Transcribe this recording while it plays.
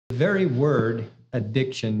The very word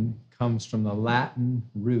addiction comes from the Latin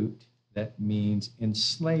root that means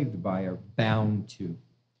enslaved by or bound to.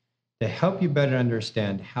 To help you better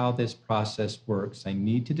understand how this process works, I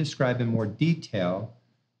need to describe in more detail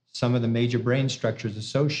some of the major brain structures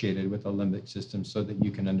associated with the limbic system so that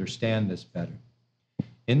you can understand this better.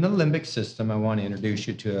 In the limbic system, I want to introduce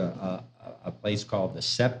you to a place called the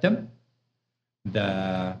septum,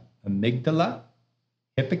 the amygdala,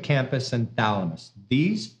 hippocampus, and thalamus.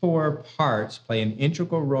 These four parts play an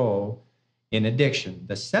integral role in addiction.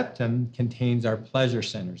 The septum contains our pleasure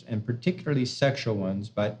centers, and particularly sexual ones,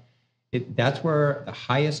 but that's where the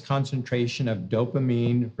highest concentration of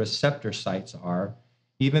dopamine receptor sites are.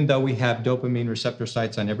 Even though we have dopamine receptor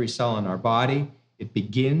sites on every cell in our body, it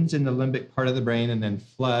begins in the limbic part of the brain and then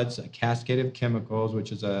floods a cascade of chemicals,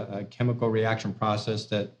 which is a chemical reaction process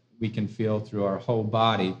that we can feel through our whole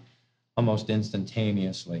body almost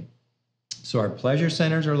instantaneously. So our pleasure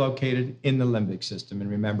centers are located in the limbic system.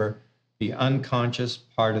 And remember, the unconscious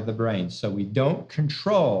part of the brain. So we don't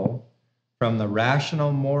control from the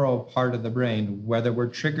rational moral part of the brain whether we're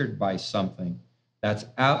triggered by something. That's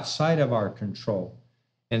outside of our control.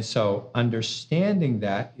 And so understanding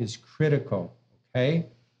that is critical, okay?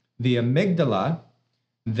 The amygdala,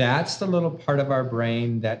 that's the little part of our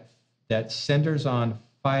brain that centers on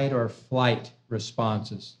fight or flight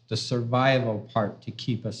responses, the survival part to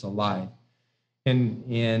keep us alive.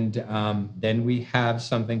 And then we have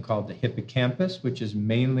something called the hippocampus, which is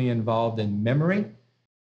mainly involved in memory.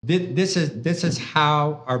 This is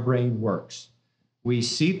how our brain works. We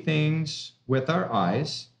see things with our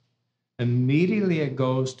eyes. Immediately it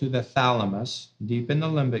goes to the thalamus, deep in the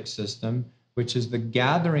limbic system, which is the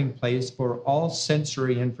gathering place for all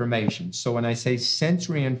sensory information. So when I say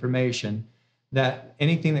sensory information, that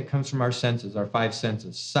anything that comes from our senses, our five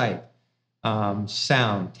senses, sight,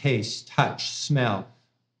 sound, taste, touch, smell,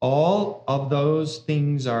 all of those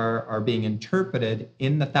things are being interpreted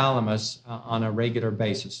in the thalamus on a regular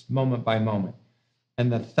basis, moment by moment. And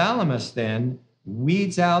the thalamus then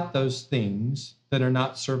weeds out those things that are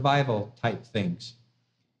not survival type things.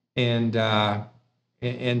 And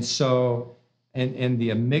so the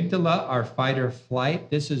amygdala, our fight or flight,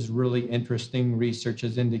 this is really interesting. Research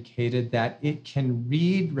has indicated that it can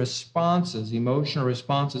read responses, emotional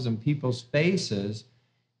responses in people's faces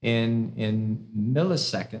in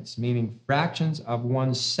milliseconds, meaning fractions of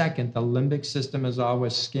 1 second. The limbic system is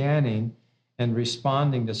always scanning and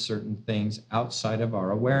responding to certain things outside of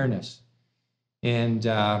our awareness. And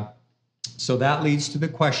so that leads to the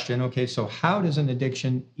question, okay, so how does an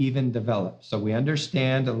addiction even develop? So we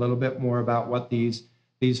understand a little bit more about what these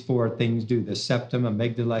four things do, the septum,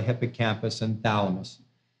 amygdala, hippocampus, and thalamus.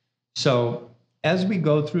 So as we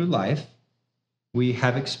go through life, we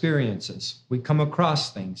have experiences. We come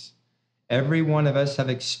across things. Every one of us have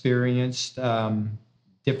experienced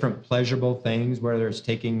different pleasurable things, whether it's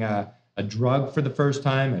taking a drug for the first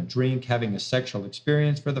time, a drink, having a sexual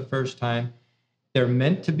experience for the first time. They're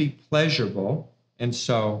meant to be pleasurable. And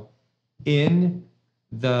so in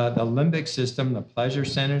the limbic system, the pleasure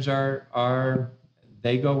centers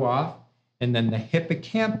they go off. And then the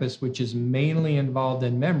hippocampus, which is mainly involved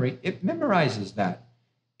in memory, it memorizes that.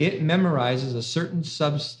 It memorizes a certain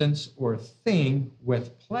substance or thing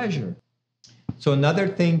with pleasure. So another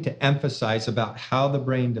thing to emphasize about how the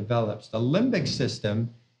brain develops, the limbic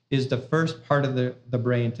system is the first part of the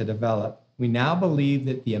brain to develop. We now believe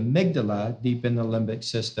that the amygdala, deep in the limbic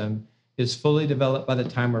system, is fully developed by the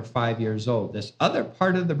time we're 5 years old. This other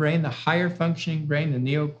part of the brain, the higher functioning brain, the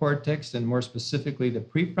neocortex, and more specifically the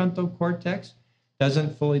prefrontal cortex,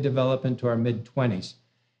 doesn't fully develop into our mid-20s.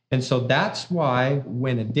 And so that's why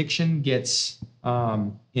when addiction gets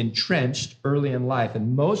entrenched early in life,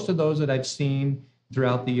 and most of those that I've seen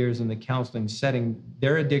throughout the years in the counseling setting,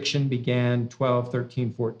 their addiction began 12,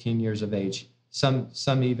 13, 14 years of age, some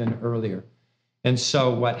even earlier. And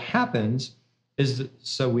so what happens is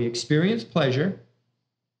so we experience pleasure,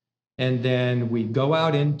 and then we go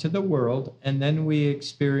out into the world, and then we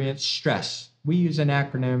experience stress. We use an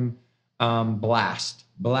acronym, BLAST.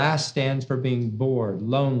 BLAST stands for being bored,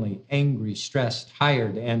 lonely, angry, stressed,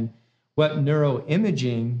 tired. And what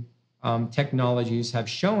neuroimaging technologies have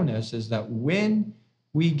shown us is that when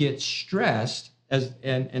we get stressed,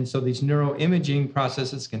 and so these neuroimaging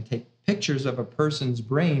processes can take pictures of a person's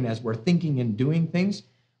brain as we're thinking and doing things.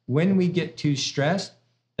 When we get too stressed,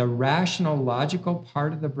 the rational, logical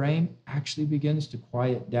part of the brain actually begins to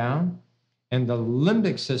quiet down, and the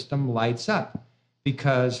limbic system lights up.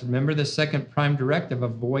 Because remember the second prime directive,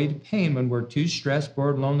 avoid pain. When we're too stressed,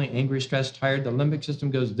 bored, lonely, angry, stressed, tired, the limbic system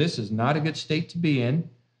goes, this is not a good state to be in.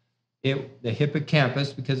 the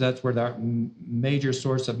hippocampus, because that's where the major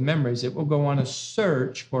source of memories, it will go on a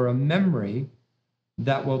search for a memory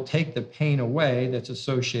that will take the pain away that's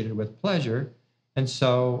associated with pleasure. And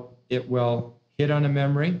so it will hit on a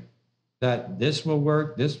memory that this will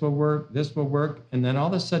work, this will work, this will work. And then all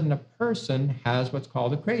of a sudden, a person has what's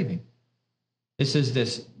called a craving. This is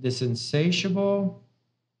this insatiable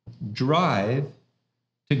drive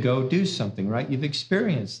to go do something, right? You've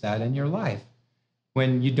experienced that in your life.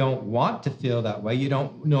 When you don't want to feel that way, you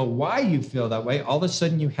don't know why you feel that way, all of a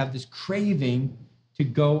sudden you have this craving to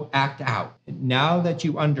go act out. Now that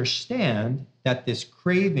you understand that this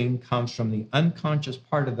craving comes from the unconscious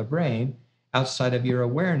part of the brain outside of your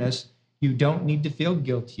awareness, you don't need to feel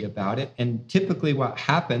guilty about it. And typically what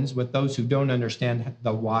happens with those who don't understand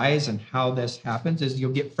the whys and how this happens is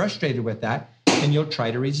you'll get frustrated with that and you'll try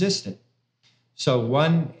to resist it. So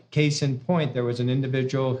one case in point, there was an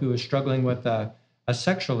individual who was struggling with a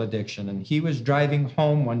sexual addiction, and he was driving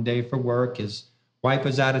home one day for work. His wife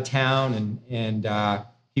was out of town, and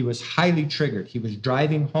he was highly triggered. He was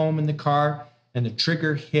driving home in the car, and the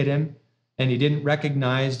trigger hit him, and he didn't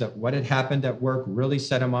recognize that what had happened at work really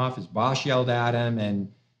set him off. His boss yelled at him, and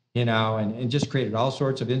just created all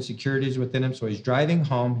sorts of insecurities within him. So he's driving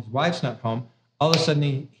home. His wife's not home. All of a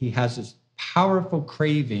sudden, he has this powerful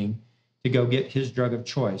craving to go get his drug of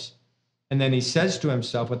choice. And then he says to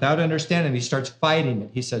himself, without understanding, he starts fighting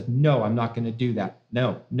it. He says, no, I'm not going to do that.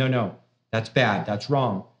 No, that's bad. That's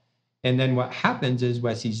wrong. And then what happens is,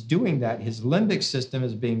 as he's doing that, his limbic system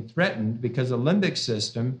is being threatened, because the limbic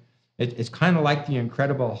system, it's kind of like the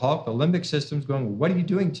Incredible Hulk. The limbic system's going, what are you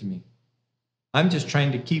doing to me? I'm just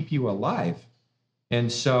trying to keep you alive. And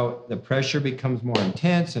so the pressure becomes more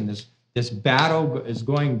intense, and this battle is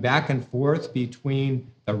going back and forth between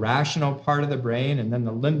the rational part of the brain and then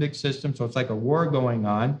the limbic system. So it's like a war going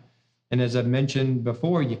on. And as I've mentioned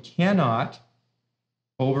before, you cannot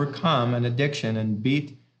overcome an addiction and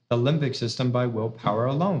beat the limbic system by willpower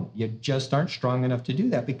alone. You just aren't strong enough to do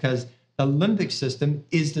that, because the limbic system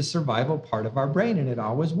is the survival part of our brain, and it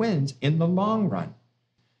always wins in the long run.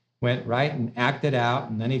 Went right and acted out,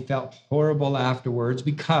 and then he felt horrible afterwards,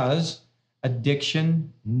 because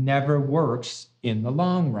addiction never works in the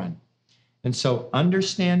long run. And so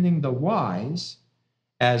understanding the whys,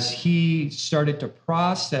 as he started to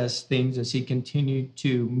process things, as he continued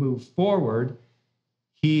to move forward,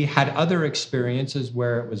 he had other experiences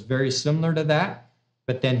where it was very similar to that,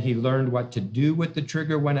 but then he learned what to do with the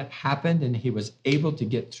trigger when it happened, and he was able to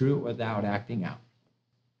get through it without acting out.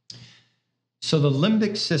 So the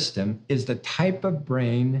limbic system is the type of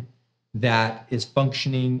brain that is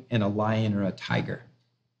functioning in a lion or a tiger.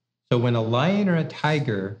 So when a lion or a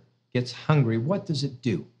tiger gets hungry, what does it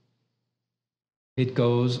do? It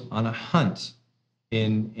goes on a hunt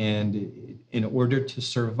in order to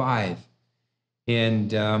survive.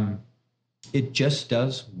 And it just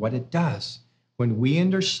does what it does. When we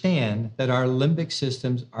understand that our limbic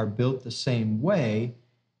systems are built the same way,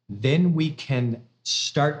 then we can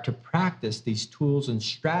start to practice these tools and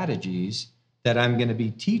strategies that I'm going to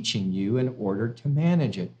be teaching you in order to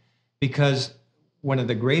manage it. Because one of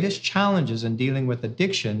the greatest challenges in dealing with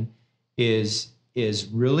addiction is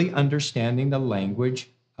really understanding the language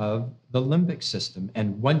of the limbic system.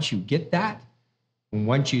 And once you get that,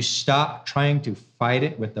 once you stop trying to fight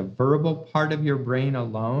it with the verbal part of your brain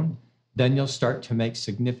alone, then you'll start to make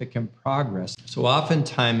significant progress. So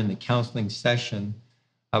oftentimes in the counseling session,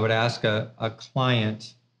 I would ask a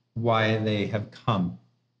client why they have come.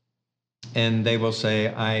 And they will say,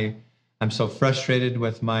 I'm so frustrated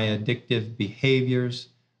with my addictive behaviors.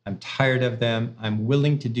 I'm tired of them. I'm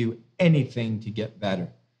willing to do anything to get better.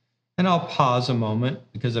 And I'll pause a moment,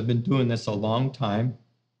 because I've been doing this a long time.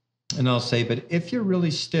 And I'll say, but if you're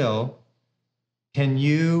really still, can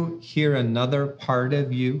you hear another part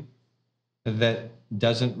of you that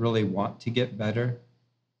doesn't really want to get better?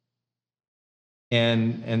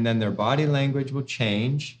 And then their body language will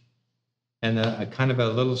change, and a kind of a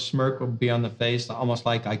little smirk will be on the face, almost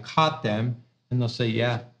like I caught them. And they'll say,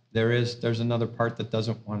 yeah, there's another part that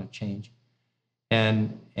doesn't want to change.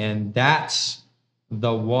 And that's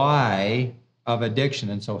the why of addiction.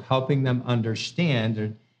 And so helping them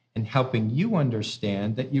understand, and helping you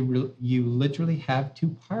understand that you literally have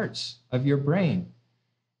two parts of your brain.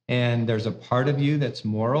 And there's a part of you that's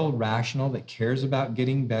moral, rational, that cares about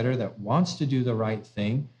getting better, that wants to do the right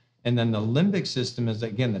thing. And then the limbic system is,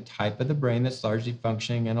 again, the type of the brain that's largely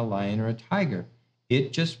functioning in a lion or a tiger.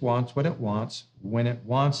 It just wants what it wants when it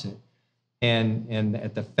wants it. And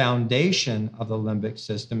at the foundation of the limbic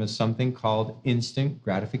system is something called instant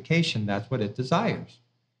gratification. That's what it desires.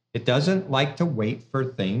 It doesn't like to wait for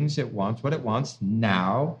things. It wants what it wants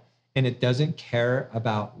now. and it doesn't care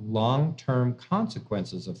about long-term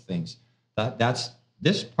consequences of things. That's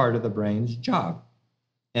this part of the brain's job.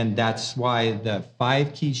 And that's why the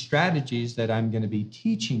 5 key strategies that I'm going to be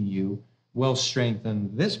teaching you will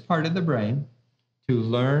strengthen this part of the brain to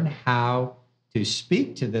learn how to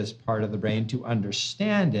speak to this part of the brain, to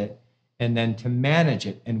understand it, and then to manage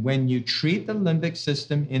it. And when you treat the limbic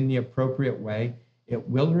system in the appropriate way, it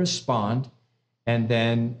will respond, and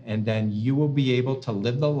then you will be able to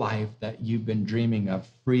live the life that you've been dreaming of,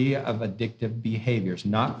 free of addictive behaviors,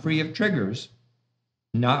 not free of triggers,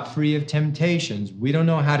 not free of temptations. We don't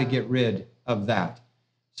know how to get rid of that.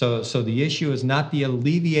 So the issue is not the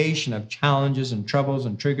alleviation of challenges and troubles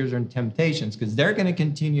and triggers and temptations, because they're going to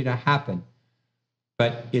continue to happen.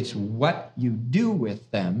 But it's what you do with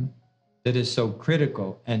them that is so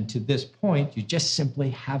critical. And to this point, you just simply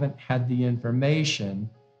haven't had the information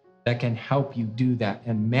that can help you do that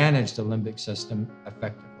and manage the limbic system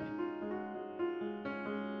effectively.